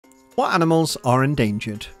What animals are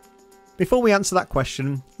endangered? Before we answer that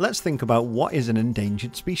question, let's think about what is an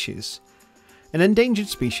endangered species. An endangered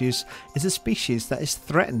species is a species that is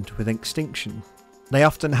threatened with extinction. They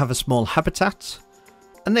often have a small habitat,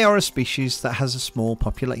 and they are a species that has a small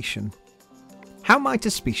population. How might a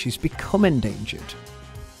species become endangered?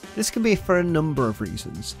 This can be for a number of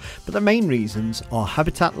reasons, but the main reasons are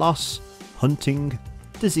habitat loss, hunting,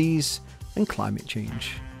 disease, and climate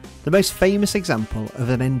change. The most famous example of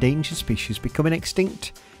an endangered species becoming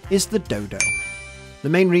extinct is the dodo. The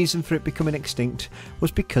main reason for it becoming extinct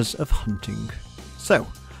was because of hunting. So,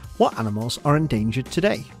 what animals are endangered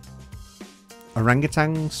today?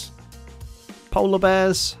 Orangutans, polar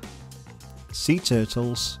bears, sea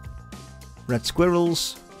turtles, red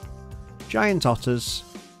squirrels, giant otters,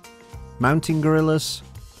 mountain gorillas,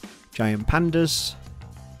 giant pandas,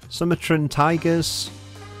 Sumatran tigers,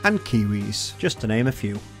 and kiwis, just to name a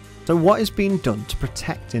few. So what is being done to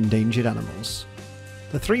protect endangered animals?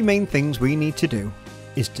 The three main things we need to do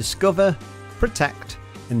is discover, protect,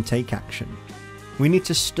 and take action. We need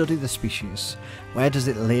to study the species. Where does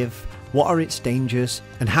it live? What are its dangers?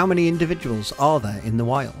 And how many individuals are there in the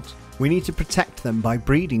wild? We need to protect them by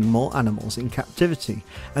breeding more animals in captivity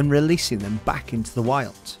and releasing them back into the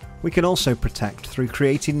wild. We can also protect through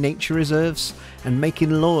creating nature reserves and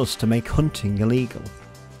making laws to make hunting illegal.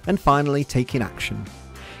 And finally, taking action.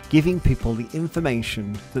 Giving people the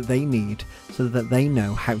information that they need so that they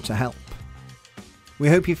know how to help. We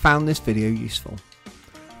hope you found this video useful.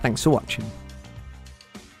 Thanks for watching.